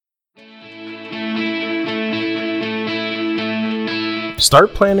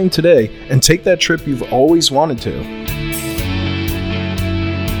Start planning today and take that trip you've always wanted to.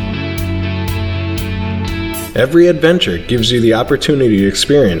 Every adventure gives you the opportunity to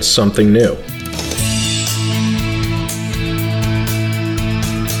experience something new.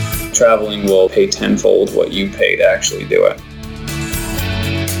 Traveling will pay tenfold what you pay to actually do it.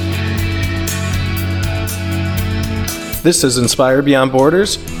 This is Inspire Beyond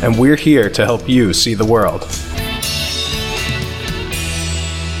Borders, and we're here to help you see the world.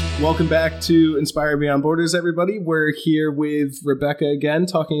 Welcome back to Inspire Beyond Borders, everybody. We're here with Rebecca again,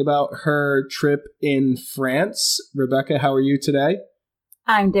 talking about her trip in France. Rebecca, how are you today?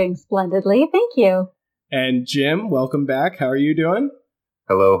 I'm doing splendidly, thank you. And Jim, welcome back. How are you doing?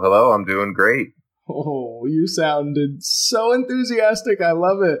 Hello. I'm doing great. Oh, you sounded so enthusiastic. I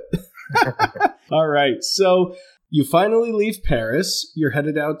love it. All right. So you finally leave Paris. You're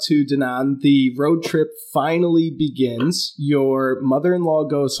headed out to Danann. The road trip finally begins. Your mother-in-law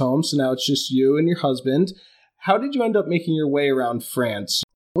goes home, so now it's just you and your husband. How did you end up making your way around France?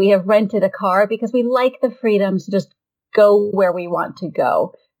 We have rented a car because we like the freedoms to just go where we want to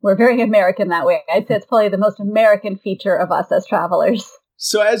go. We're very American that way. I'd say it's probably the most American feature of us as travelers.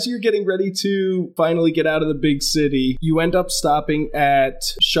 So as you're getting ready to finally get out of the big city, you end up stopping at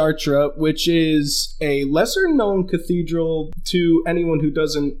Chartres, which is a lesser-known cathedral to anyone who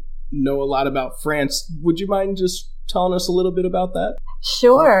doesn't know a lot about France. Would you mind just telling us a little bit about that?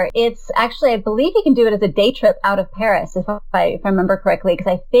 Sure. It's actually, I believe you can do it as a day trip out of Paris, if I remember correctly,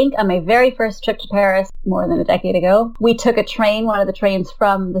 because I think on my very first trip to Paris, more than a decade ago, we took a train, one of the trains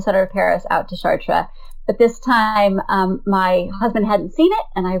from the center of Paris out to Chartres. But this time, my husband hadn't seen it,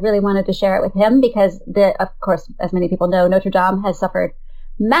 and I really wanted to share it with him because, of course, as many people know, Notre Dame has suffered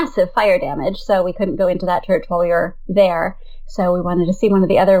massive fire damage, so we couldn't go into that church while we were there. So we wanted to see one of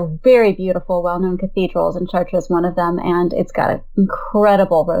the other very beautiful, well-known cathedrals, and Chartres is one of them, and it's got an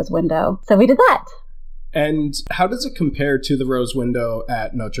incredible rose window. So we did that. And how does it compare to the rose window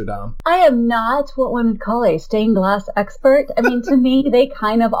at Notre Dame? I am not what one would call a stained glass expert. I mean, to me, they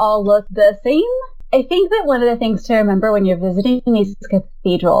kind of all look the same. I think that one of the things to remember when you're visiting these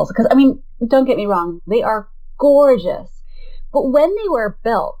cathedrals, because, I mean, don't get me wrong, they are gorgeous. But when they were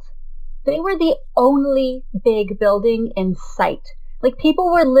built, they were the only big building in sight. Like,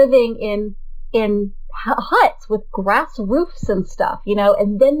 people were living in huts with grass roofs and stuff, you know,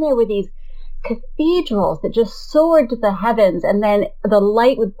 and then there were these cathedrals that just soared to the heavens, and then the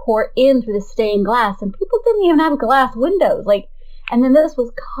light would pour in through the stained glass, and people didn't even have glass windows. And then this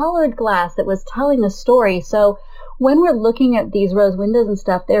was colored glass that was telling a story. So when we're looking at these rose windows and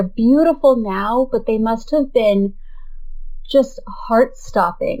stuff, they're beautiful now, but they must have been just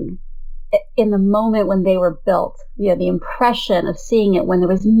heart-stopping in the moment when they were built. You know, the impression of seeing it when there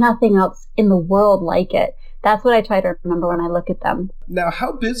was nothing else in the world like it. That's what I try to remember when I look at them. Now,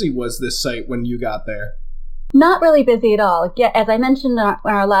 how busy was this site when you got there? Not really busy at all. Yeah, as I mentioned in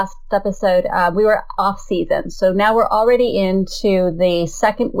our last episode, we were off season. So now we're already into the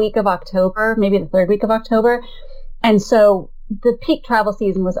second week of October, maybe the third week of October. And so the peak travel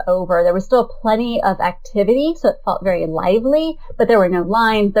season was over. There was still plenty of activity, so it felt very lively, but there were no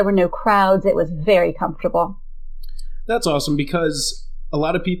lines, there were no crowds. It was very comfortable. That's awesome, because a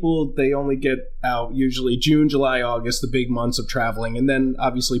lot of people, they only get out usually June, July, August, the big months of traveling. And then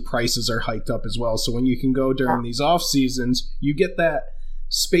obviously prices are hiked up as well. So when you can go during these off seasons, you get that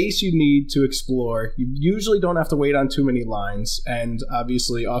space you need to explore. You usually don't have to wait on too many lines. And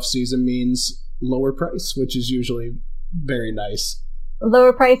obviously off season means lower price, which is usually very nice.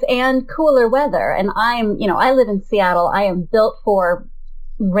 Lower price and cooler weather. And I live in Seattle. I am built for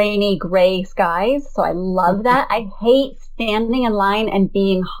rainy, gray skies. So I love that. I hate standing in line and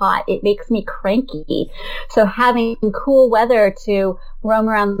being hot. It makes me cranky. So having cool weather to roam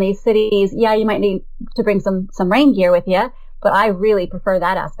around these cities, yeah, you might need to bring some rain gear with you, but I really prefer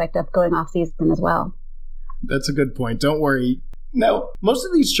that aspect of going off season as well. That's a good point. Don't worry. Now, most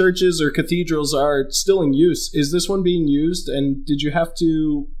of these churches or cathedrals are still in use. Is this one being used? And did you have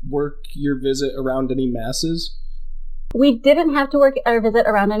to work your visit around any masses? We didn't have to work or visit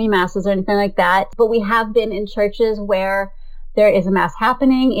around any masses or anything like that, but we have been in churches where there is a mass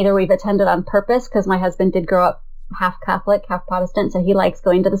happening. Either we've attended on purpose because my husband did grow up half Catholic, half Protestant, so he likes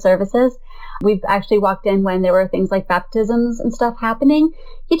going to the services. We've actually walked in when there were things like baptisms and stuff happening.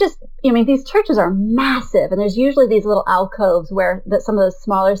 These churches are massive, and there's usually these little alcoves where some of those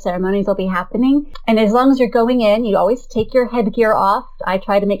smaller ceremonies will be happening. And as long as you're going in, you always take your headgear off. I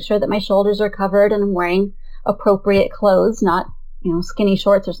try to make sure that my shoulders are covered and I'm wearing appropriate clothes, not skinny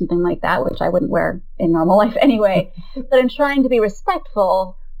shorts or something like that, which I wouldn't wear in normal life anyway. But I'm trying to be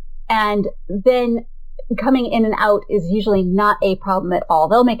respectful. And then coming in and out is usually not a problem at all.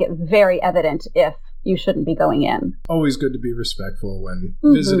 They'll make it very evident if you shouldn't be going in. Always good to be respectful when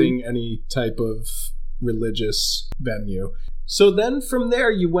visiting any type of religious venue. So then from there,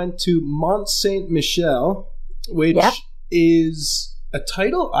 you went to Mont Saint-Michel, which is a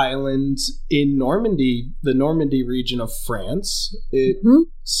tidal island in Normandy, the Normandy region of France. It's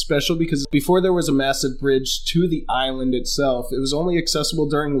special because before there was a massive bridge to the island itself, it was only accessible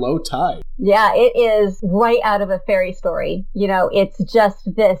during low tide. Yeah, it is right out of a fairy story. You know, it's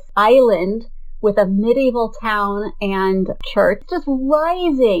just this island with a medieval town and church just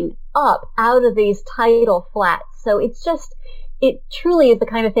rising up out of these tidal flats. So it's just, it truly is the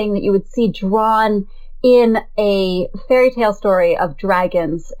kind of thing that you would see drawn in a fairy tale story of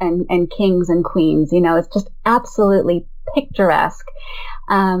dragons and kings and queens. You know, it's just absolutely picturesque.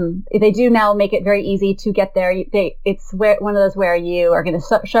 They do now make it very easy to get there. It's one of those where you are going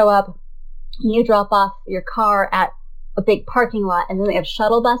to show up, you drop off your car at a big parking lot, and then they have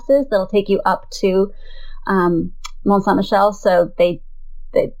shuttle buses that'll take you up to Mont Saint-Michel, so they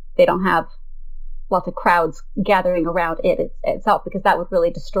don't have lots of crowds gathering around it itself, because that would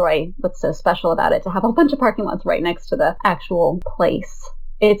really destroy what's so special about it, to have a bunch of parking lots right next to the actual place.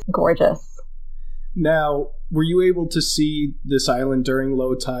 It's gorgeous. Now, were you able to see this island during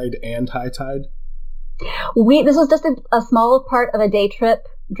low tide and high tide? This was just a small part of a day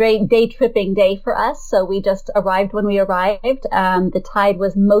tripping day for us. So we just arrived when we arrived. The tide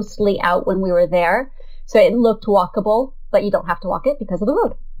was mostly out when we were there. So it looked walkable, but you don't have to walk it because of the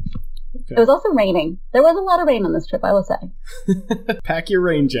road. Okay. It was also raining. There was a lot of rain on this trip, I will say. Pack your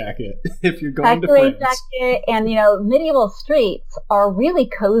rain jacket if you're going to France. Pack your rain jacket, and, medieval streets are really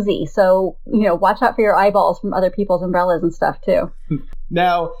cozy. So, watch out for your eyeballs from other people's umbrellas and stuff, too.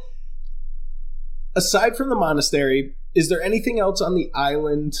 Now, aside from the monastery, is there anything else on the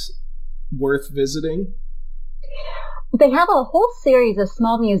island worth visiting? They have a whole series of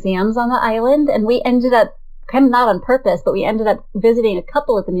small museums on the island, and we ended up, kind of not on purpose, but we ended up visiting a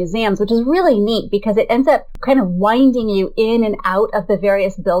couple of the museums, which is really neat because it ends up kind of winding you in and out of the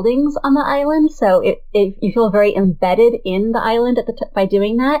various buildings on the island. So you feel very embedded in the island by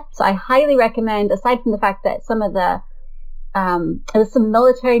doing that. So I highly recommend, aside from the fact that some of the it was some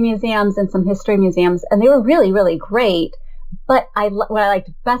military museums and some history museums, and they were really, really great. But what I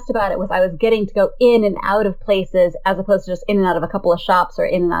liked best about it was I was getting to go in and out of places as opposed to just in and out of a couple of shops or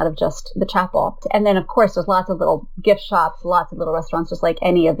in and out of just the chapel. And then, of course, there's lots of little gift shops, lots of little restaurants, just like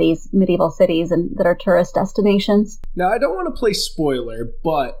any of these medieval cities and that are tourist destinations. Now, I don't want to play spoiler,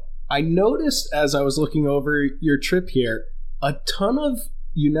 but I noticed as I was looking over your trip here, a ton of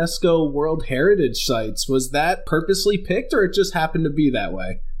UNESCO World Heritage sites. Was that purposely picked, or it just happened to be that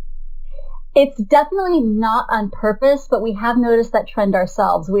way? It's definitely not on purpose, but we have noticed that trend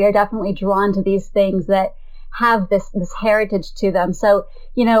ourselves. We are definitely drawn to these things that have this heritage to them. So,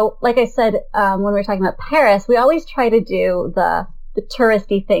 like I said, when we were talking about Paris, we always try to do the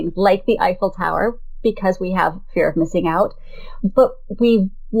touristy things like the Eiffel Tower because we have fear of missing out. But we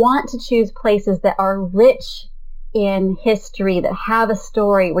want to choose places that are rich in history, that have a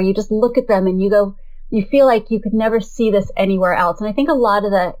story where you just look at them and you feel like you could never see this anywhere else. And I think a lot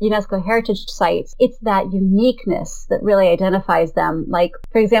of the UNESCO heritage sites, it's that uniqueness that really identifies them. Like,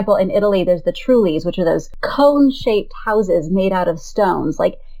 for example, in Italy, there's the Trullis, which are those cone-shaped houses made out of stones.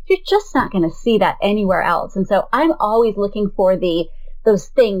 Like, you're just not going to see that anywhere else. And so I'm always looking for those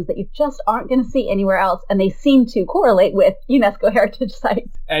things that you just aren't going to see anywhere else. And they seem to correlate with UNESCO heritage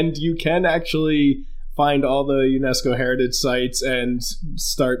sites. And you can actually find all the UNESCO heritage sites and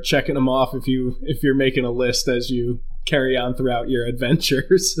start checking them off if you're making a list as you carry on throughout your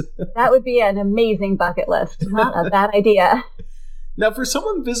adventures. That would be an amazing bucket list. Not a bad idea. Now, for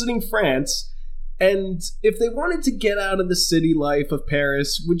someone visiting France, and if they wanted to get out of the city life of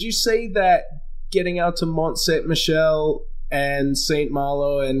Paris, would you say that getting out to Mont Saint-Michel and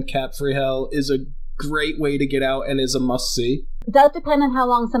Saint-Malo and Cap Fréhel is a great way to get out and is a must-see? It does depend on how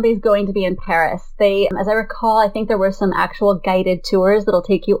long somebody's going to be in Paris. As I recall, I think there were some actual guided tours that'll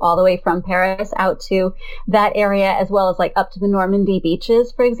take you all the way from Paris out to that area, as well as like up to the Normandy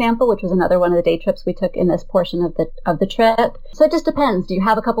beaches, for example, which was another one of the day trips we took in this portion of the trip. So it just depends. Do you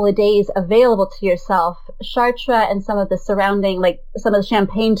have a couple of days available to yourself? Chartres and some of the surrounding, like some of the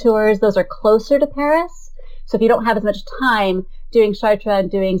Champagne tours, those are closer to Paris. So if you don't have as much time, doing Chartres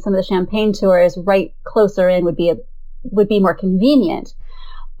and doing some of the Champagne tours right closer in would be more convenient.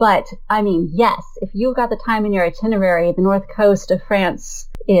 But I mean, yes, if you've got the time in your itinerary, the north coast of France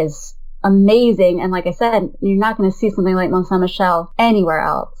is amazing. And like I said, you're not going to see something like Mont Saint-Michel anywhere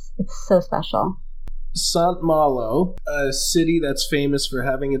else. It's so special. Saint Malo, a city that's famous for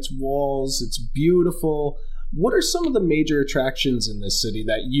having its walls. It's beautiful. What are some of the major attractions in this city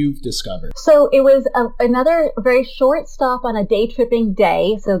that you've discovered? So it was another very short stop on a day tripping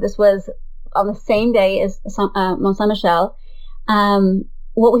day. So this was on the same day as Mont Saint-Michel.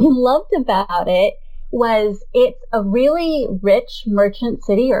 What we loved about it was it's a really rich merchant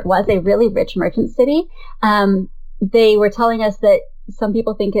city, or it was a really rich merchant city. They were telling us that some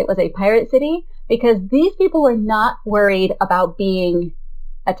people think it was a pirate city because these people were not worried about being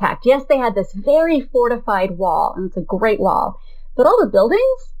attacked. Yes, they had this very fortified wall, and it's a great wall, but all the buildings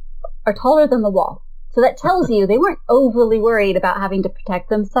are taller than the wall. So that tells you they weren't overly worried about having to protect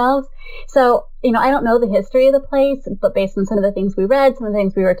themselves. So, I don't know the history of the place, but based on some of the things we read, some of the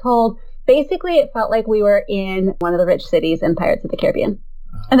things we were told, basically it felt like we were in one of the rich cities in Pirates of the Caribbean.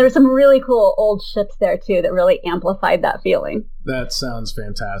 And there were some really cool old ships there too that really amplified that feeling. That sounds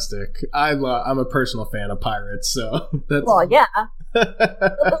fantastic. I'm a personal fan of pirates, so that's... Well, yeah.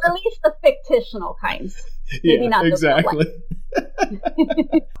 At least the fictional kinds. Maybe not exactly.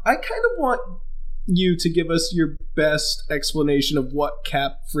 I kind of want you to give us your best explanation of what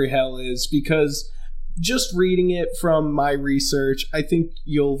Cap Fréhel is, because just reading it from my research, I think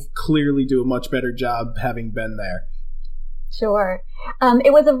you'll clearly do a much better job having been there. Sure.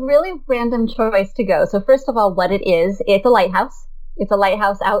 It was a really random choice to go. So first of all, what it is, it's a lighthouse. It's a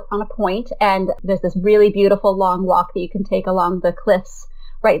lighthouse out on a point, and there's this really beautiful long walk that you can take along the cliffs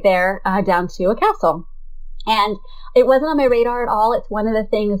right there down to a castle. And it wasn't on my radar at all. It's one of the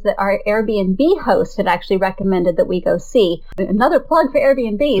things that our Airbnb host had actually recommended that we go see. Another plug for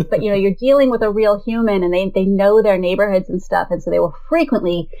Airbnbs, but you're dealing with a real human, and they know their neighborhoods and stuff. And so they will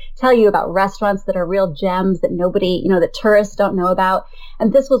frequently tell you about restaurants that are real gems that nobody, that tourists don't know about.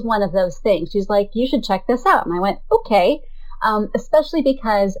 And this was one of those things. She's like, you should check this out. And I went, okay. Especially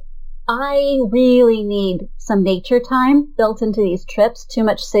because I really need some nature time built into these trips. Too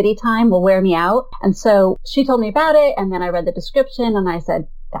much city time will wear me out. And so she told me about it, and then I read the description, and I said,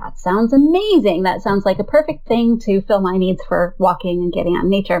 that sounds amazing. That sounds like a perfect thing to fill my needs for walking and getting out in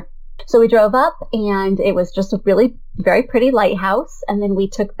nature. So we drove up, and it was just a really very pretty lighthouse. And then we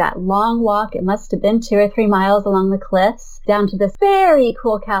took that long walk. It must have been 2 or 3 miles along the cliffs down to this very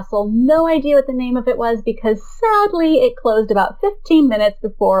cool castle. No idea what the name of it was because sadly it closed about 15 minutes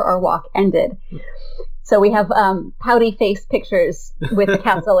before our walk ended. So we have pouty face pictures with the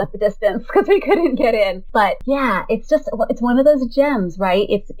castle at the distance because we couldn't get in. But yeah, it's one of those gems, right?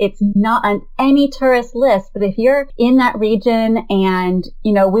 It's not on any tourist list, but if you're in that region, and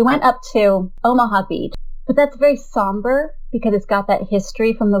we went up to Omaha Beach, but that's very somber because it's got that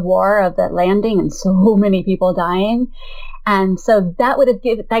history from the war of that landing and so many people dying. And so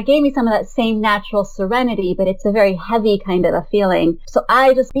that gave me some of that same natural serenity, but it's a very heavy kind of a feeling. So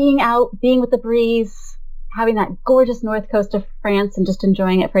I just being out, being with the breeze, having that gorgeous north coast of France and just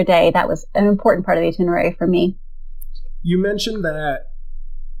enjoying it for a day, that was an important part of the itinerary for me. You mentioned that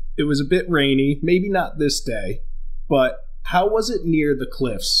it was a bit rainy, maybe not this day, but how was it near the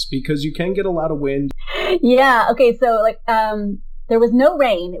cliffs? Because you can get a lot of wind. Yeah, okay, so there was no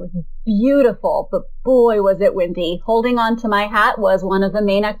rain. It was beautiful, but boy, was it windy. Holding on to my hat was one of the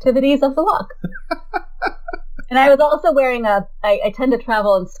main activities of the walk. And I was also wearing I tend to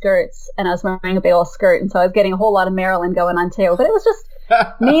travel in skirts, and I was wearing a big old skirt, and so I was getting a whole lot of Maryland going on too. But it was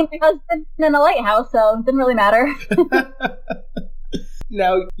just me and my husband in a lighthouse, so it didn't really matter.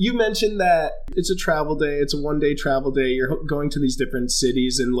 Now, you mentioned that it's a travel day. It's a one-day travel day. You're going to these different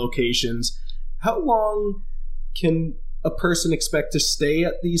cities and locations. How long can a person expect to stay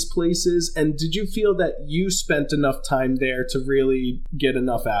at these places? And did you feel that you spent enough time there to really get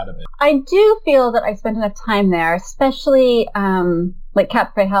enough out of it? I do feel that I spent enough time there, especially like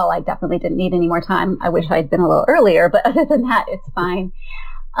Cap Fréhel. I definitely didn't need any more time. I wish I'd been a little earlier, but other than that, it's fine.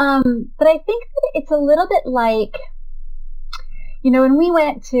 But I think that it's a little bit like, when we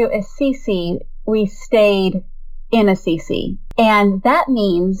went to Assisi, we stayed in Assisi. And that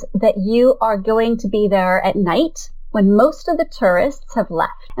means that you are going to be there at night when most of the tourists have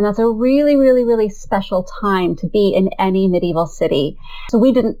left. And that's a really, really, really special time to be in any medieval city. So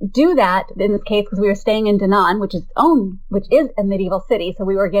we didn't do that in this case because we were staying in Dinan, which is a medieval city. So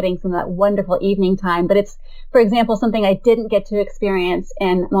we were getting some of that wonderful evening time. But it's, for example, something I didn't get to experience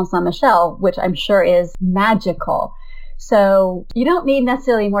in Mont Saint-Michel, which I'm sure is magical. So you don't need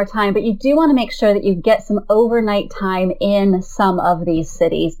necessarily more time, but you do want to make sure that you get some overnight time in some of these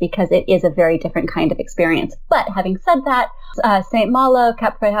cities because it is a very different kind of experience. But having said that, Saint Malo,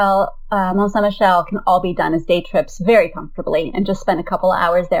 Cap Fréhel, Mont Saint-Michel can all be done as day trips very comfortably and just spend a couple of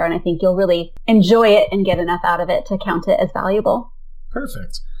hours there. And I think you'll really enjoy it and get enough out of it to count it as valuable.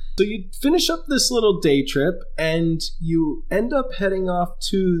 Perfect. So you finish up this little day trip and you end up heading off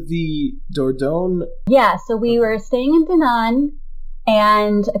to the Dordogne. Yeah, so we were staying in Danann,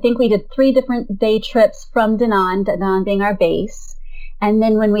 and I think we did 3 different day trips from Danann being our base. And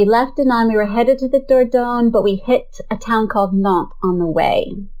then when we left Danann, we were headed to the Dordogne, but we hit a town called Nantes on the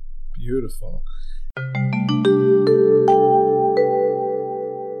way. Beautiful.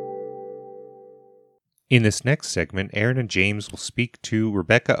 In this next segment, Aaron and James will speak to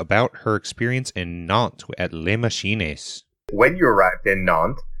Rebecca about her experience in Nantes at Les Machines. When you arrived in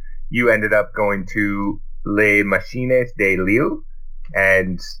Nantes, you ended up going to Les Machines de Lille,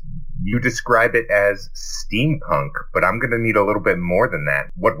 and you describe it as steampunk, but I'm going to need a little bit more than that.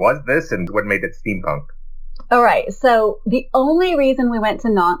 What was this and what made it steampunk? All right. So the only reason we went to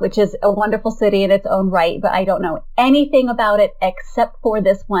Nantes, which is a wonderful city in its own right, but I don't know anything about it except for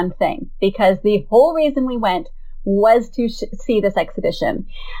this one thing, because the whole reason we went was to see this exhibition.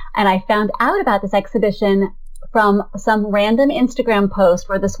 And I found out about this exhibition from some random Instagram post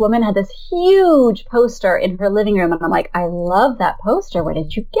where this woman had this huge poster in her living room. And I'm like, I love that poster. Where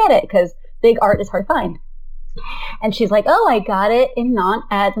did you get it? Because big art is hard to find. And she's like, oh, I got it in Nantes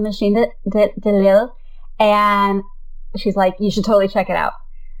at the Machine de Lille. And she's like, you should totally check it out.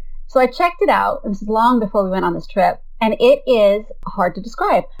 So I checked it out. This is long before we went on this trip. And it is hard to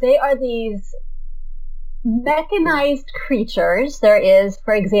describe. They are these mechanized creatures. There is,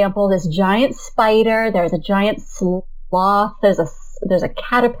 for example, this giant spider. There's a giant sloth. There's a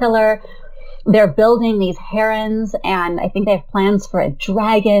caterpillar. They're building these herons. And I think they have plans for a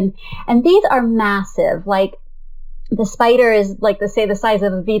dragon. And these are massive. Like the spider is like, say, the size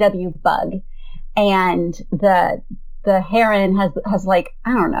of a VW bug. And the heron has like,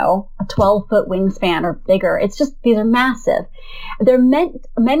 I don't know, a 12-foot wingspan or bigger. It's just, these are massive.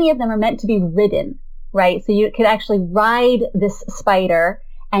 Many of them are meant to be ridden, right? So you could actually ride this spider,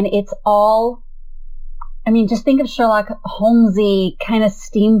 and it's all, I mean, just think of Sherlock Holmesy kind of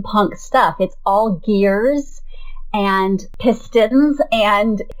steampunk stuff. It's all gears and pistons,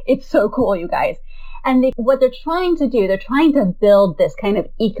 and it's so cool, you guys. And what they're trying to do, they're trying to build this kind of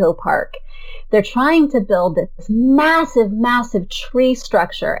eco park. They're trying to build this massive, massive tree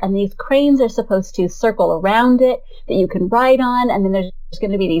structure, and these cranes are supposed to circle around it that you can ride on, and then there's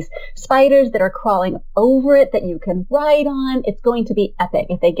going to be these spiders that are crawling over it that you can ride on. It's going to be epic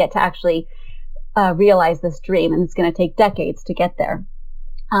if they get to actually realize this dream, and it's going to take decades to get there.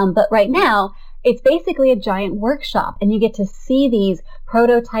 But right now, it's basically a giant workshop, and you get to see these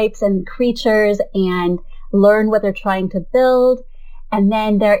prototypes and creatures and learn what they're trying to build. And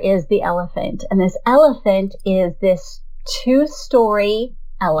then there is the elephant. And this elephant is this 2-story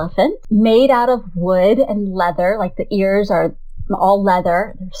elephant made out of wood and leather. Like the ears are all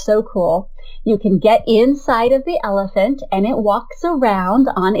leather. They're so cool. You can get inside of the elephant, and it walks around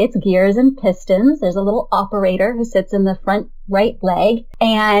on its gears and pistons. There's a little operator who sits in the front right leg,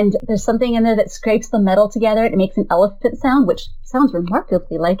 and there's something in there that scrapes the metal together. It makes an elephant sound, which sounds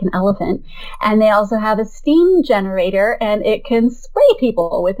remarkably like an elephant. And they also have a steam generator, and it can spray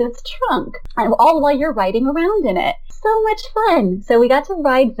people with its trunk, and all while you're riding around in it. So much fun. So we got to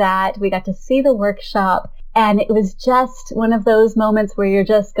ride that. We got to see the workshop, and it was just one of those moments where you're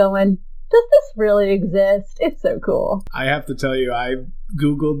just going, does this really exist? It's so cool. I have to tell you, I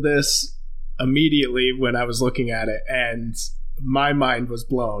Googled this immediately when I was looking at it, and my mind was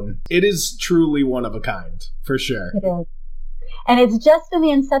blown. It is truly one of a kind, for sure. It is. And it's just in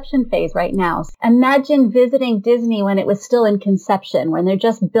the inception phase right now. Imagine visiting Disney when it was still in conception, when they're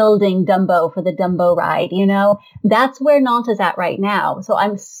just building Dumbo for the Dumbo ride, you know? That's where Nantes is at right now. So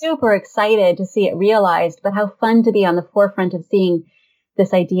I'm super excited to see it realized, but how fun to be on the forefront of seeing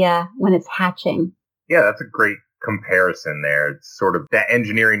this idea when it's hatching. Yeah, that's a great comparison there. It's sort of that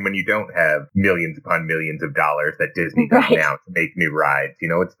engineering when you don't have millions upon millions of dollars that Disney does Right. now to make new rides. You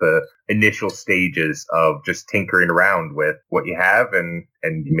know, it's the initial stages of just tinkering around with what you have and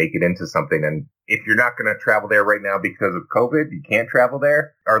you make it into something. And if you're not going to travel there right now because of COVID, you can't travel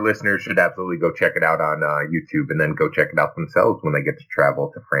there. Our listeners should absolutely go check it out on YouTube, and then go check it out themselves when they get to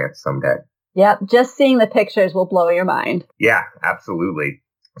travel to France someday. Yep, just seeing the pictures will blow your mind. Yeah, absolutely.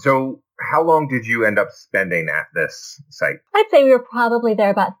 So how long did you end up spending at this site? I'd say we were probably there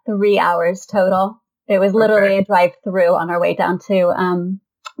about 3 hours total. It was literally a drive-through on our way down to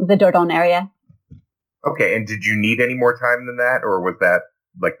the Dordogne area. Okay, and did you need any more time than that, or was that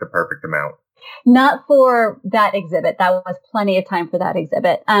like the perfect amount? Not for that exhibit. That was plenty of time for that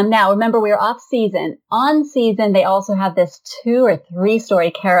exhibit. Now, remember, we were off season. On season, they also have this 2 or 3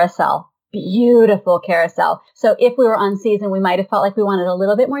 story carousel. Beautiful carousel. So if we were on season, we might have felt like we wanted a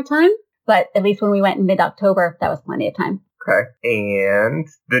little bit more time. But at least when we went in mid-October, that was plenty of time. Okay. And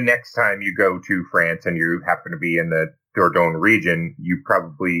the next time you go to France and you happen to be in the Dordogne region,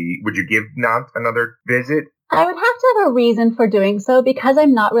 would you give Nantes another visit? I would have to have a reason for doing so because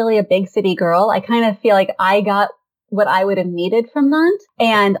I'm not really a big city girl. I kind of feel like I got what I would have needed from Nantes.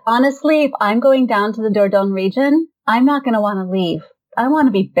 And honestly, if I'm going down to the Dordogne region, I'm not going to want to leave. I want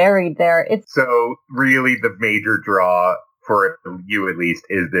to be buried there. So really the major draw for you at least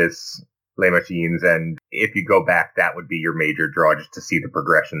is this Les Machines, and if you go back, that would be your major draw just to see the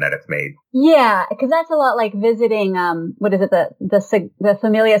progression that it's made. Yeah, because that's a lot like visiting, the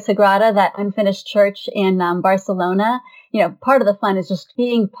Familia Sagrada, that unfinished church in Barcelona. You know, part of the fun is just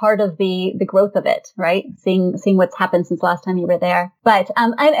being part of the growth of it, right? Seeing what's happened since last time you were there. But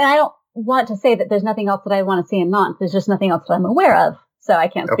I don't want to say that there's nothing else that I want to see in Nantes. There's just nothing else that I'm aware of, so I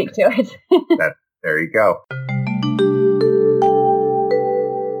can't speak to it. There you go.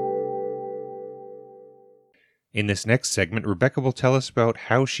 In this next segment, Rebecca will tell us about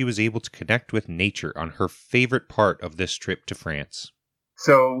how she was able to connect with nature on her favorite part of this trip to France.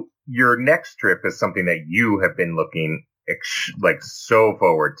 So your next trip is something that you have been looking so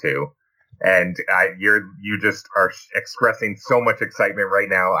forward to, and you just are expressing so much excitement right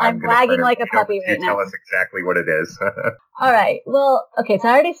now. I'm bragging like a puppy right now. Tell us exactly what it is. All right. Well, okay. So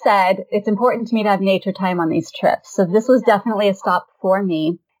I already said it's important to me to have nature time on these trips. So this was definitely a stop for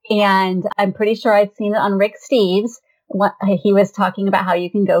me. And I'm pretty sure I'd seen it on Rick Steves. He was talking about how you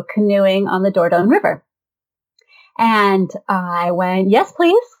can go canoeing on the Dordogne River. And I went, yes,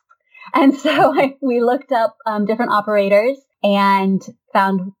 please. And so we looked up different operators and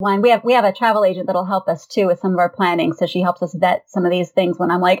found one. We have a travel agent that'll help us too with some of our planning. So she helps us vet some of these things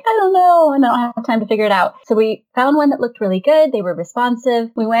when I'm like, I don't know, and I don't have time to figure it out. So we found one that looked really good. They were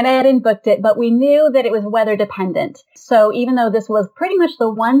responsive. We went ahead and booked it, but we knew that it was weather dependent. So even though this was pretty much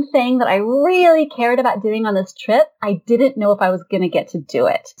the one thing that I really cared about doing on this trip, I didn't know if I was going to get to do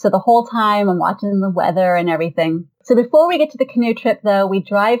it. So the whole time I'm watching the weather and everything. So before we get to the canoe trip, though, we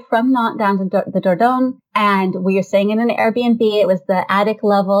drive from Nantes down to the Dordogne, and we are staying in an Airbnb. It was the attic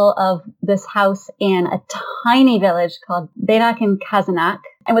level of this house in a tiny village called Benac-en-Cazenac.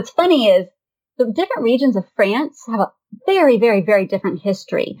 And what's funny is the different regions of France have a very, very, very different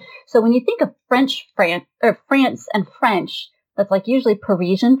history. So when you think of France and French, that's like usually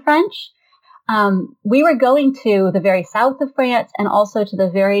Parisian French. We were going to the very south of France and also to the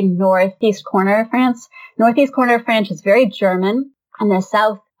very northeast corner of France. Northeast corner of France is very German, and the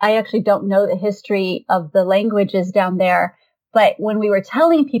south, I actually don't know the history of the languages down there. But when we were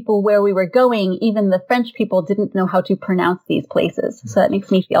telling people where we were going, even the French people didn't know how to pronounce these places. So that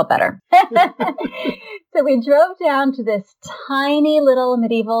makes me feel better. So we drove down to this tiny little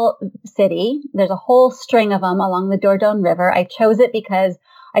medieval city. There's a whole string of them along the Dordogne River. I chose it because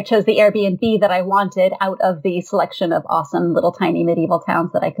I chose the Airbnb that I wanted out of the selection of awesome little tiny medieval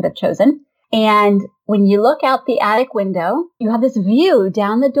towns that I could have chosen. And when you look out the attic window, you have this view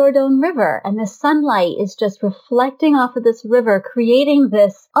down the Dordogne River, and the sunlight is just reflecting off of this river, creating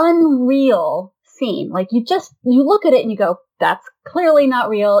this unreal scene. Like you look at it and you go, that's clearly not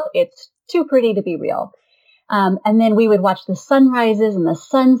real. It's too pretty to be real. And then we would watch the sunrises and the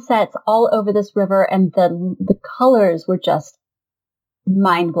sunsets all over this river, and the colors were just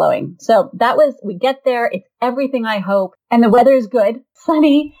mind-blowing. So we get there, it's everything I hope, and the weather is good,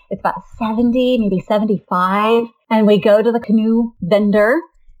 sunny, it's about 70, maybe 75, and we go to the canoe vendor,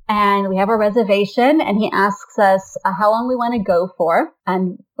 and we have a reservation, and he asks us how long we want to go for,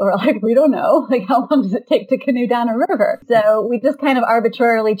 and we're like, we don't know, like how long does it take to canoe down a river? So we just kind of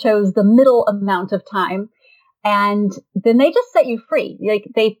arbitrarily chose the middle amount of time. And then they just set you free. Like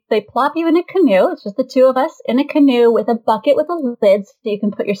they plop you in a canoe. It's just the two of us in a canoe with a bucket with a lid so you can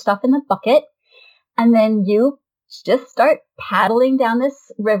put your stuff in the bucket. And then you just start paddling down this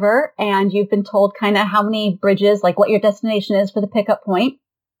river, and you've been told kind of how many bridges, like what your destination is for the pickup point.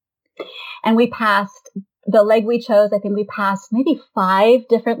 And we passed the leg we chose. I think we passed maybe 5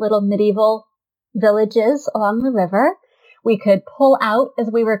 different little medieval villages along the river. We could pull out as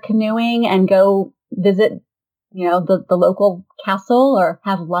we were canoeing and go visit the local castle or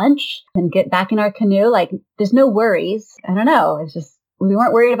have lunch and get back in our canoe. Like there's no worries. I don't know. It's just, we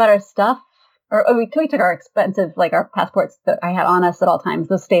weren't worried about our stuff, or we took our expensive, like our passports that I had on us at all times.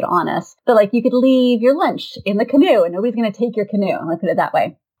 Those stayed on us. But like you could leave your lunch in the canoe and nobody's going to take your canoe. Let's put it that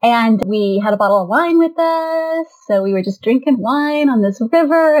way. And we had a bottle of wine with us. So we were just drinking wine on this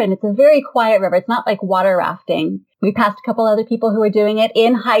river, and it's a very quiet river. It's not like water rafting. We passed a couple other people who were doing it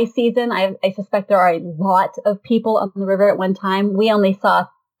in high season. I suspect there are a lot of people on the river at one time. We only saw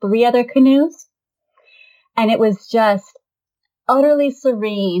 3 other canoes, and it was just utterly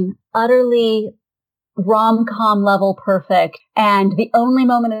serene, utterly rom-com level perfect. And the only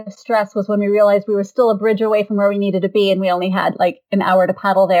moment of stress was when we realized we were still a bridge away from where we needed to be. And we only had like an hour to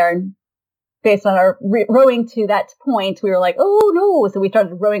paddle there. And based on our rowing to that point, we were like, oh no. So we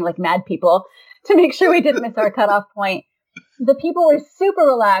started rowing like mad people to make sure we didn't miss our cutoff point. The people were super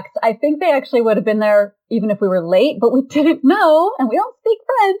relaxed. I think they actually would have been there even if we were late, but we didn't know. And we don't speak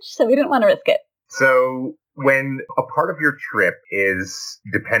French, so we didn't want to risk it. So when a part of your trip is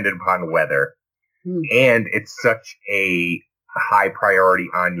dependent upon weather, and it's such a high priority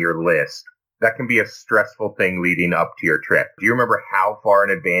on your list, that can be a stressful thing leading up to your trip. Do you remember how far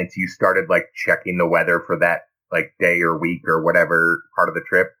in advance you started like checking the weather for that like day or week or whatever part of the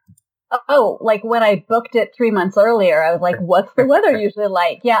trip? Oh, like when I booked it 3 months earlier, I was like, what's the weather usually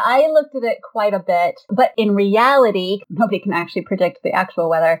like? Yeah, I looked at it quite a bit, but in reality, nobody can actually predict the actual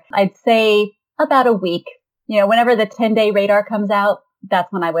weather. I'd say about a week. You know, whenever the 10-day radar comes out,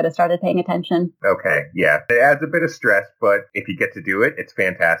 that's when I would have started paying attention. Okay, yeah. It adds a bit of stress, but if you get to do it, it's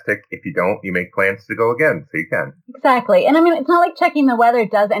fantastic. If you don't, you make plans to go again, so you can. Exactly. And I mean, it's not like checking the weather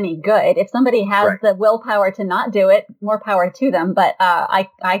does any good. If somebody has the willpower to not do it, more power to them, but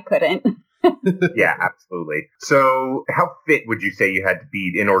I couldn't. Yeah, absolutely. So how fit would you say you had to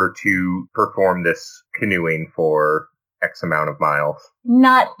be in order to perform this canoeing for X amount of miles?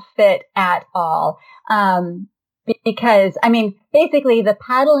 Not fit at all. Because, I mean, basically the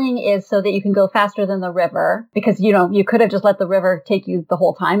paddling is so that you can go faster than the river because, you know, you could have just let the river take you the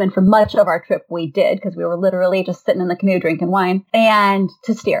whole time. And for much of our trip, we did because we were literally just sitting in the canoe drinking wine and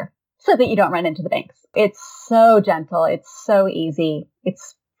to steer so that you don't run into the banks. It's so gentle. It's so easy.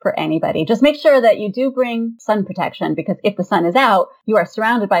 It's for anybody. Just make sure that you do bring sun protection because if the sun is out, you are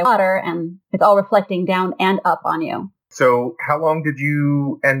surrounded by water and it's all reflecting down and up on you. So how long did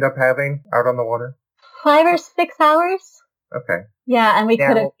you end up having out on the water? 5 or 6 hours. Okay. Yeah, and we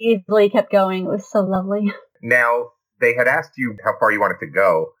could have easily kept going. It was so lovely. Now, they had asked you how far you wanted to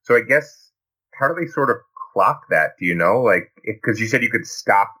go. So I guess, how do they sort of clock that? Do you know? Like, because you said you could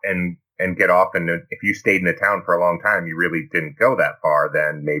stop and get off, and if you stayed in the town for a long time, you really didn't go that far,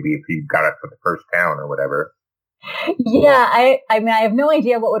 then maybe if you got up to the first town or whatever. Yeah, I mean, I have no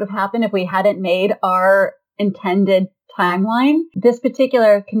idea what would have happened if we hadn't made our intended timeline. This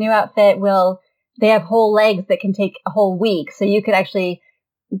particular canoe outfit they have whole legs that can take a whole week. So you could actually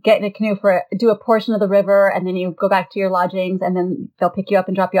get in a canoe do a portion of the river and then you go back to your lodgings and then they'll pick you up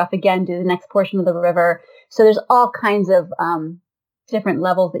and drop you off again, do the next portion of the river. So there's all kinds of different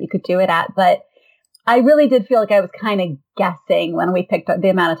levels that you could do it at. But I really did feel like I was kind of guessing when we picked the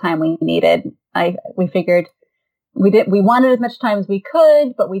amount of time we needed. We figured we wanted as much time as we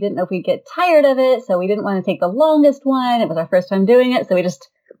could, but we didn't know if we'd get tired of it. So we didn't want to take the longest one. It was our first time doing it. So we just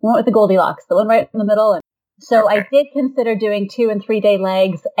went with the Goldilocks, the one right in the middle. And so I did consider doing 2 and 3 day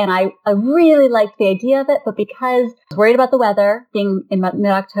legs, and I really liked the idea of it, but because I was worried about the weather being in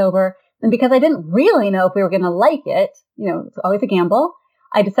mid-October, and because I didn't really know if we were going to like it, you know, it's always a gamble,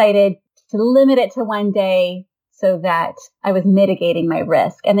 I decided to limit it to 1 day so that I was mitigating my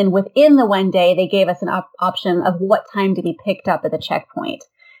risk. And then within the 1 day, they gave us an option of what time to be picked up at the checkpoint.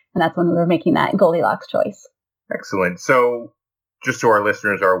 And that's when we were making that Goldilocks choice. Excellent. So just so our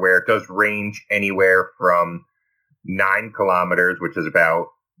listeners are aware, it does range anywhere from 9 kilometers, which is about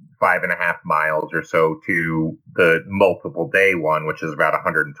 5.5 miles or so, to the multiple day one, which is about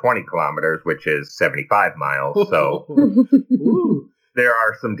 120 kilometers, which is 75 miles. So there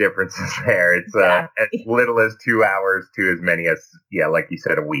are some differences there. It's as little as 2 hours to as many as, like you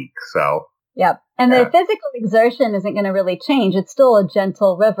said, a week. So. Yep. And the physical exertion isn't going to really change. It's still a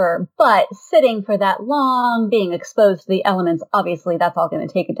gentle river, but sitting for that long, being exposed to the elements, obviously that's all going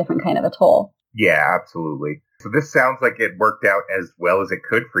to take a different kind of a toll. Yeah, absolutely. So this sounds like it worked out as well as it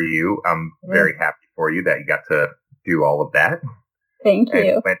could for you. I'm very happy for you that you got to do all of that. Thank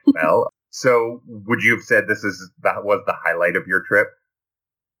you. It went well. So would you have said was the highlight of your trip?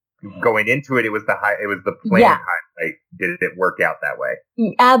 Going into it, it was the planned highlight. Did it work out that way?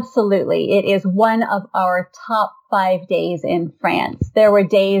 Absolutely. It is one of our top 5 days in France. There were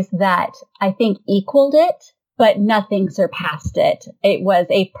days that I think equaled it, but nothing surpassed it. It was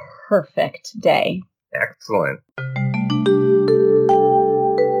a perfect day. Excellent.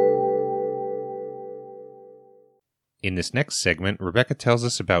 In this next segment, Rebecca tells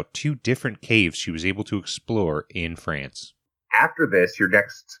us about 2 different caves she was able to explore in France. After this, your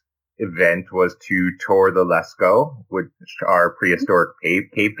next event was to tour the Lascaux, which are prehistoric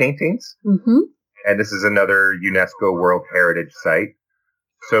cave paintings. Mm-hmm. And this is another UNESCO World Heritage Site.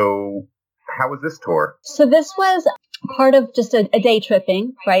 So how was this tour? So this was part of just a day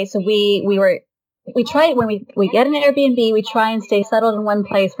tripping, right? So we were we try when we get an Airbnb, we try and stay settled in one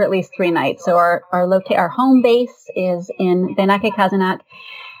place for at least 3 nights. So our home base is in Benake Kazanak,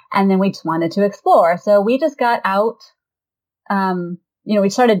 and then we just wanted to explore. So we just got out. We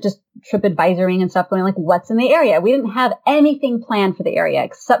started just trip advisoring and stuff, going like, what's in the area? We didn't have anything planned for the area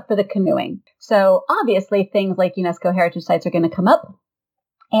except for the canoeing. So obviously things like UNESCO heritage sites are going to come up.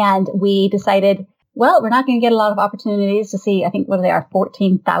 And we decided, well, we're not going to get a lot of opportunities to see, I think, what they are,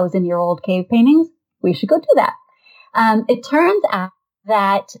 14,000-year-old cave paintings. We should go do that. It turns out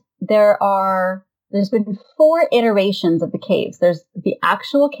that there's been 4 iterations of the caves. There's the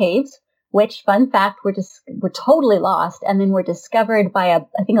actual caves, which, fun fact, were totally lost, and then were discovered by a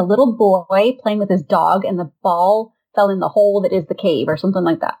little boy playing with his dog, and the ball fell in the hole that is the cave, or something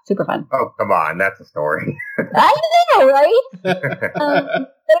like that. Super fun. Oh, come on, that's a story. I know, right? But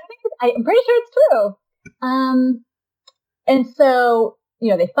I'm pretty sure it's true. And so,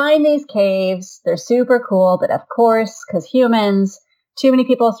 they find these caves. They're super cool, but of course, because humans, too many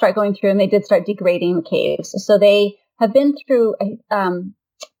people start going through, and they did start degrading the caves. So they have been through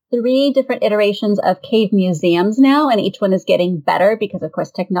 3 different iterations of cave museums now, and each one is getting better because, of course,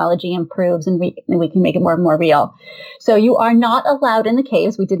 technology improves and we can make it more and more real. So you are not allowed in the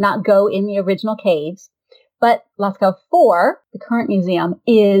caves. We did not go in the original caves, but Lascaux 4, the current museum,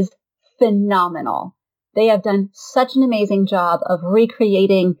 is phenomenal. They have done such an amazing job of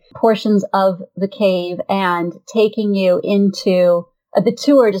recreating portions of the cave and taking you into the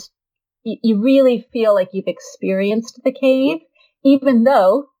tour. Just you really feel like you've experienced the cave, even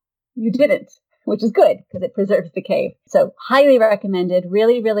though you didn't, which is good because it preserves the cave. So highly recommended.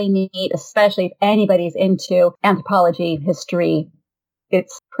 Really, really neat, especially if anybody's into anthropology, history.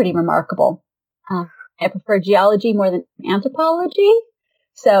 It's pretty remarkable. I prefer geology more than anthropology.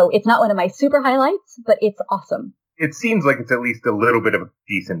 So it's not one of my super highlights, but it's awesome. It seems like it's at least a little bit of a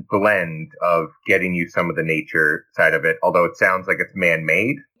decent blend of getting you some of the nature side of it, although it sounds like it's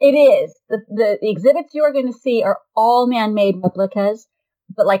man-made. It is. The exhibits you are going to see are all man-made replicas.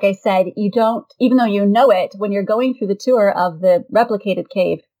 But like I said, you don't, even though you know it, when you're going through the tour of the replicated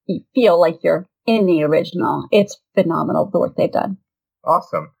cave, you feel like you're in the original. It's phenomenal, the work they've done.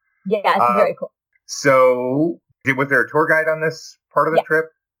 Awesome. Yeah, it's very cool. So was there a tour guide on this part of the trip?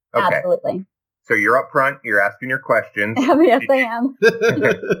 Okay. Absolutely. So you're up front, you're asking your questions. Yes, I am.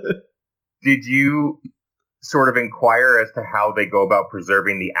 Did you sort of inquire as to how they go about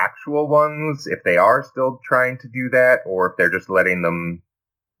preserving the actual ones, if they are still trying to do that, or if they're just letting them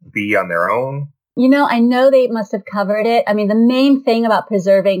be on their own? I know they must have covered it. I mean, the main thing about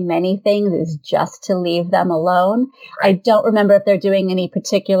preserving many things is just to leave them alone. Right. I don't remember if they're doing any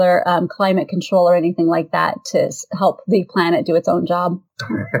particular climate control or anything like that to help the planet do its own job.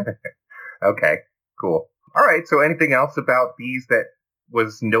 Okay, cool. All right. So anything else about these that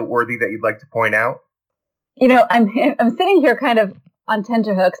was noteworthy that you'd like to point out? I'm sitting here kind of on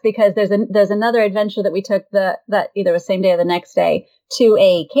tenterhooks because there's another adventure that we took that either was same day or the next day to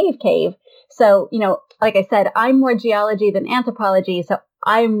a cave. So, like I said, I'm more geology than anthropology. So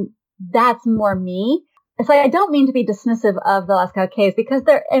that's more me. It's like, I don't mean to be dismissive of the Lascaux caves because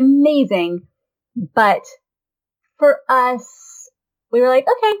they're amazing. But for us, we were like,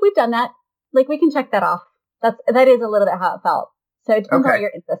 okay, we've done that. Like, we can check that off. That is a little bit how it felt. So it depends on what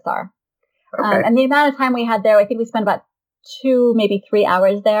your interests are. Okay. And the amount of time we had there, I think we spent about 2, maybe 3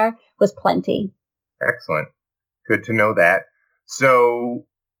 hours there, was plenty. Excellent. Good to know that. So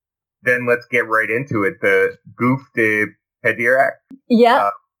then let's get right into it. The Gouffre de Pédirac. Yeah.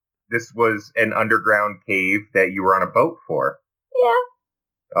 This was an underground cave that you were on a boat for.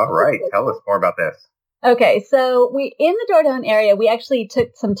 Yeah. All right. Tell us more about this. Okay. So in the Dordogne area, we actually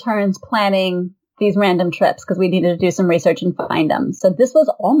took some turns planning these random trips because we needed to do some research and find them. So this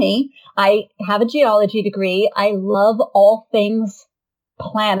was all me. I have a geology degree. I love all things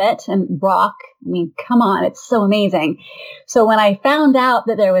planet and rock. I mean, come on, it's so amazing. So when I found out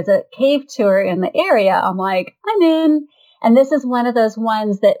that there was a cave tour in the area, I'm like, I'm in. And this is one of those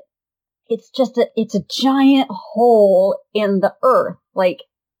ones that it's a giant hole in the earth, like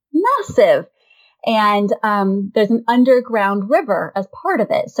massive. And there's an underground river as part of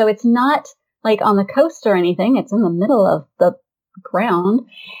it. So it's not like on the coast or anything. It's in the middle of the ground.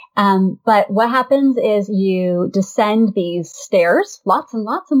 But what happens is you descend these stairs, lots and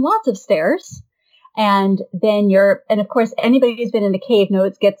lots and lots of stairs. And then and of course, anybody who's been in a cave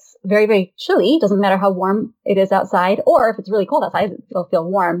knows it gets very, very chilly. It doesn't matter how warm it is outside, or if it's really cold outside, it'll feel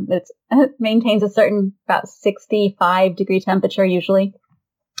warm. But it maintains a certain about 65 degree temperature usually.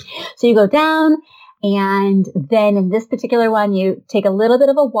 So you go down, and then in this particular one, you take a little bit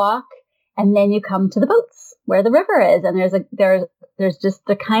of a walk, and then you come to the boats where the river is. And they're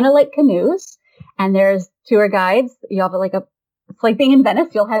kind of like canoes. and there's tour guides. You have it's like being in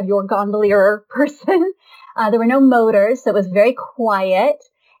Venice. You'll have your gondolier person. There were no motors, so it was very quiet,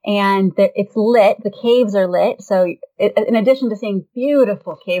 and it's lit. The caves are lit. So in addition to seeing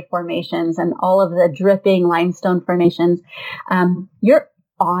beautiful cave formations and all of the dripping limestone formations, you're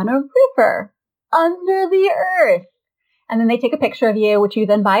on a river under the earth. And then they take a picture of you, which you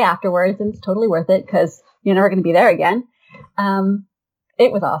then buy afterwards, and it's totally worth it because you're never going to be there again.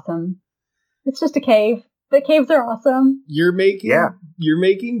 It was awesome. It's just a cave. The caves are awesome. You're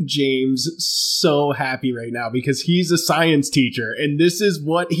making James so happy right now because he's a science teacher and this is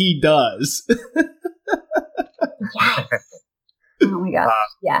what he does. Yes. Oh my gosh.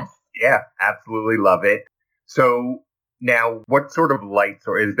 Yes. Yeah, absolutely love it. So now, what sort of lights,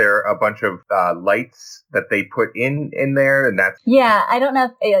 or is there a bunch of lights that they put in there? And that's I don't know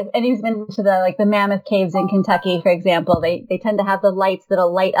if anyone's been to the Mammoth Caves in Kentucky, for example. They tend to have the lights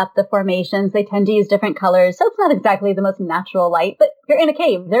that'll light up the formations. They tend to use different colors, so it's not exactly the most natural light. But you're in a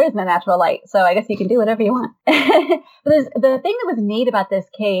cave; there is no natural light, so I guess you can do whatever you want. But the thing that was neat about this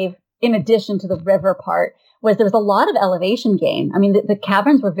cave, in addition to the river part, was there was a lot of elevation gain. I mean, the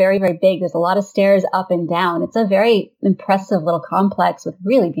caverns were very, very big. There's a lot of stairs up and down. It's a very impressive little complex with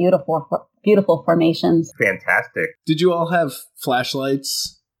really beautiful formations. Fantastic. Did you all have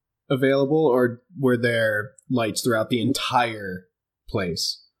flashlights available, or were there lights throughout the entire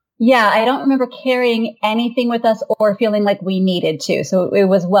place? Yeah, I don't remember carrying anything with us or feeling like we needed to. So it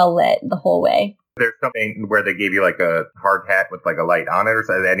was well lit the whole way. There's something where they gave you like a hard hat with like a light on it, or is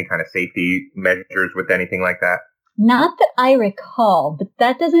there any kind of safety measures with anything like that? Not that I recall, but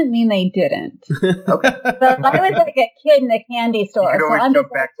that doesn't mean they didn't. Okay. But I was like a kid in a candy store. You can always so I'm jump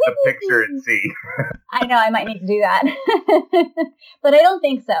just back to the picture and see. I know, I might need to do that. But I don't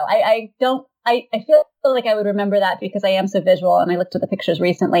think so. I feel like I would remember that because I am so visual, and I looked at the pictures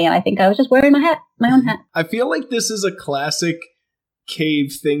recently, and I think I was just wearing my own hat. I feel like this is a classic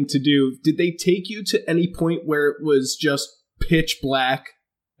cave thing to do. Did they take you to any point where it was just pitch black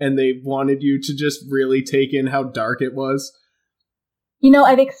and they wanted you to just really take in how dark it was?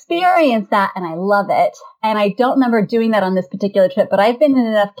 I've experienced that and I love it. And I don't remember doing that on this particular trip, but I've been in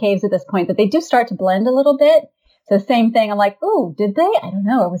enough caves at this point that they do start to blend a little bit. So same thing. I'm like, oh, did they? I don't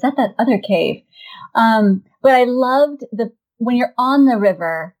know. Or was that other cave? But I loved when you're on the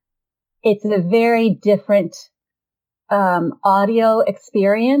river, it's a very different audio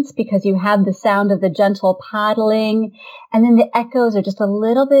experience because you have the sound of the gentle paddling, and then the echoes are just a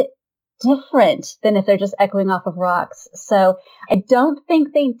little bit different than if they're just echoing off of rocks. So I don't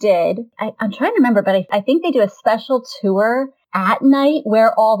think they did. I'm trying to remember, but I think they do a special tour at night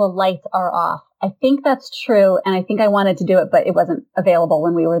where all the lights are off. I think that's true, and I think I wanted to do it, but it wasn't available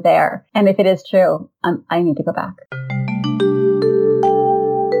when we were there. And if it is true, I need to go back.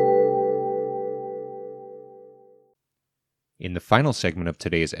 In the final segment of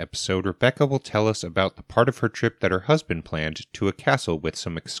today's episode, Rebecca will tell us about the part of her trip that her husband planned to a castle with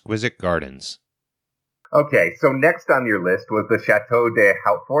some exquisite gardens. Okay, so next on your list was the Chateau de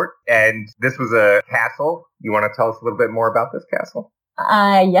Hautefort, and this was a castle. You want to tell us a little bit more about this castle?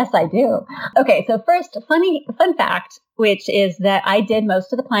 Yes, I do. Okay, so first, fun fact, which is that I did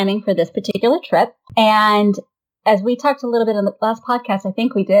most of the planning for this particular trip, and as we talked a little bit in the last podcast, I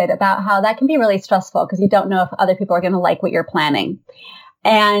think we did, about how that can be really stressful because you don't know if other people are going to like what you're planning.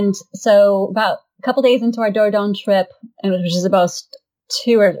 And so about a couple days into our Dordogne trip, which is about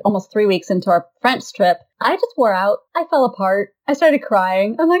 2 or almost 3 weeks into our French trip, I just wore out. I fell apart. I started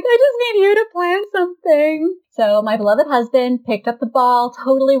crying. I'm like, I just need you to plan something. So my beloved husband picked up the ball,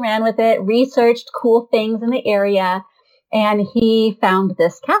 totally ran with it, researched cool things in the area, and he found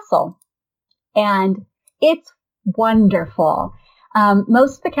this castle. And it's wonderful.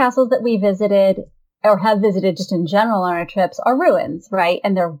 Most of the castles that we visited or have visited just in general on our trips are ruins, right?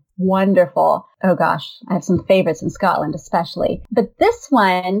 And they're wonderful. Oh gosh, I have some favorites in Scotland, especially. But this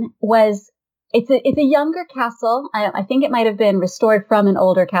one it's a younger castle. I think it might have been restored from an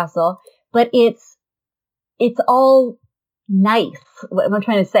older castle, but it's all nice. What am I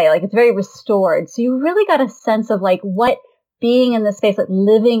trying to say? Like, it's very restored. So you really got a sense of like what being in the space, like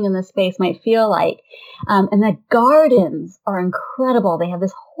living in the space might feel like. And the gardens are incredible. They have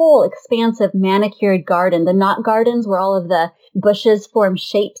this whole expansive manicured garden, the knot gardens where all of the bushes form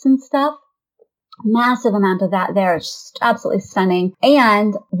shapes and stuff. Massive amount of that there. It's just absolutely stunning,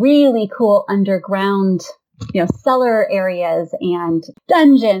 and really cool underground, cellar areas and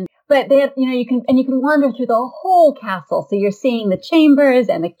dungeons. But they have, you can wander through the whole castle. So you're seeing the chambers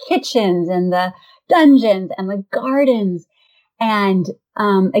and the kitchens and the dungeons and the gardens. And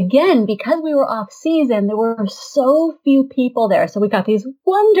again, because we were off season, there were so few people there. So we got these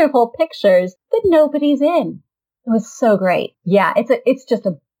wonderful pictures, but nobody's in. It was so great. Yeah, it's just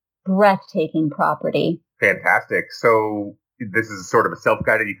a breathtaking property. Fantastic. So this is sort of a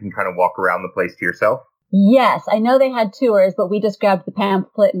self-guided, you can kind of walk around the place to yourself? Yes, I know they had tours, but we just grabbed the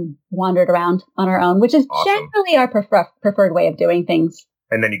pamphlet and wandered around on our own, which is generally our preferred way of doing things.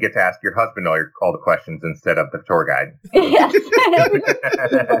 And then you get to ask your husband all the questions instead of the tour guide. Yes.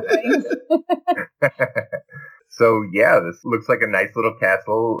 So yeah, this looks like a nice little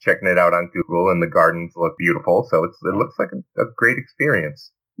castle. Checking it out on Google, and the gardens look beautiful. So it looks like a great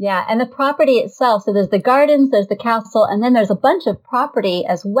experience. Yeah, and the property itself. So there's the gardens, there's the castle, and then there's a bunch of property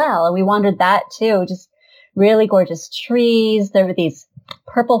as well. And we wandered that too. Just really gorgeous trees. There were these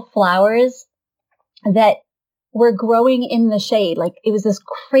purple flowers that were growing in the shade. Like it was this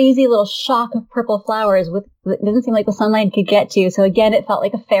crazy little shock of purple flowers it didn't seem like the sunlight could get to. So again, it felt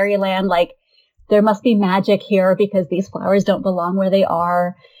like a fairyland, like there must be magic here because these flowers don't belong where they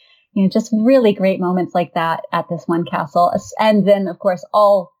are. You know, just really great moments like that at this one castle. And then, of course,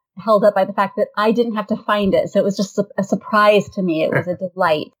 all held up by the fact that I didn't have to find it. So it was just a surprise to me. It was a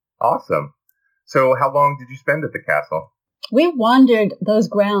delight. Awesome. So how long did you spend at the castle? We wandered those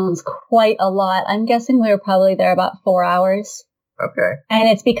grounds quite a lot. I'm guessing we were probably there about 4 hours. Okay. And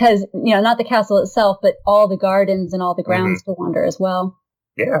it's because, you know, not the castle itself, but all the gardens and all the grounds to wander as well.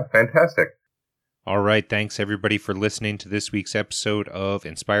 Yeah, fantastic. All right, thanks everybody for listening to this week's episode of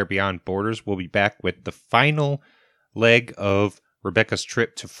Inspire Beyond Borders. We'll be back with the final leg of Rebecca's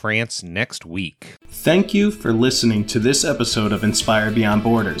trip to France next week. Thank you for listening to this episode of Inspire Beyond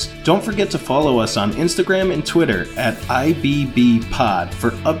Borders. Don't forget to follow us on Instagram and Twitter at IBBPod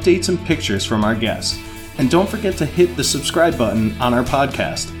for updates and pictures from our guests. And don't forget to hit the subscribe button on our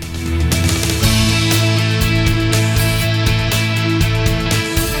podcast.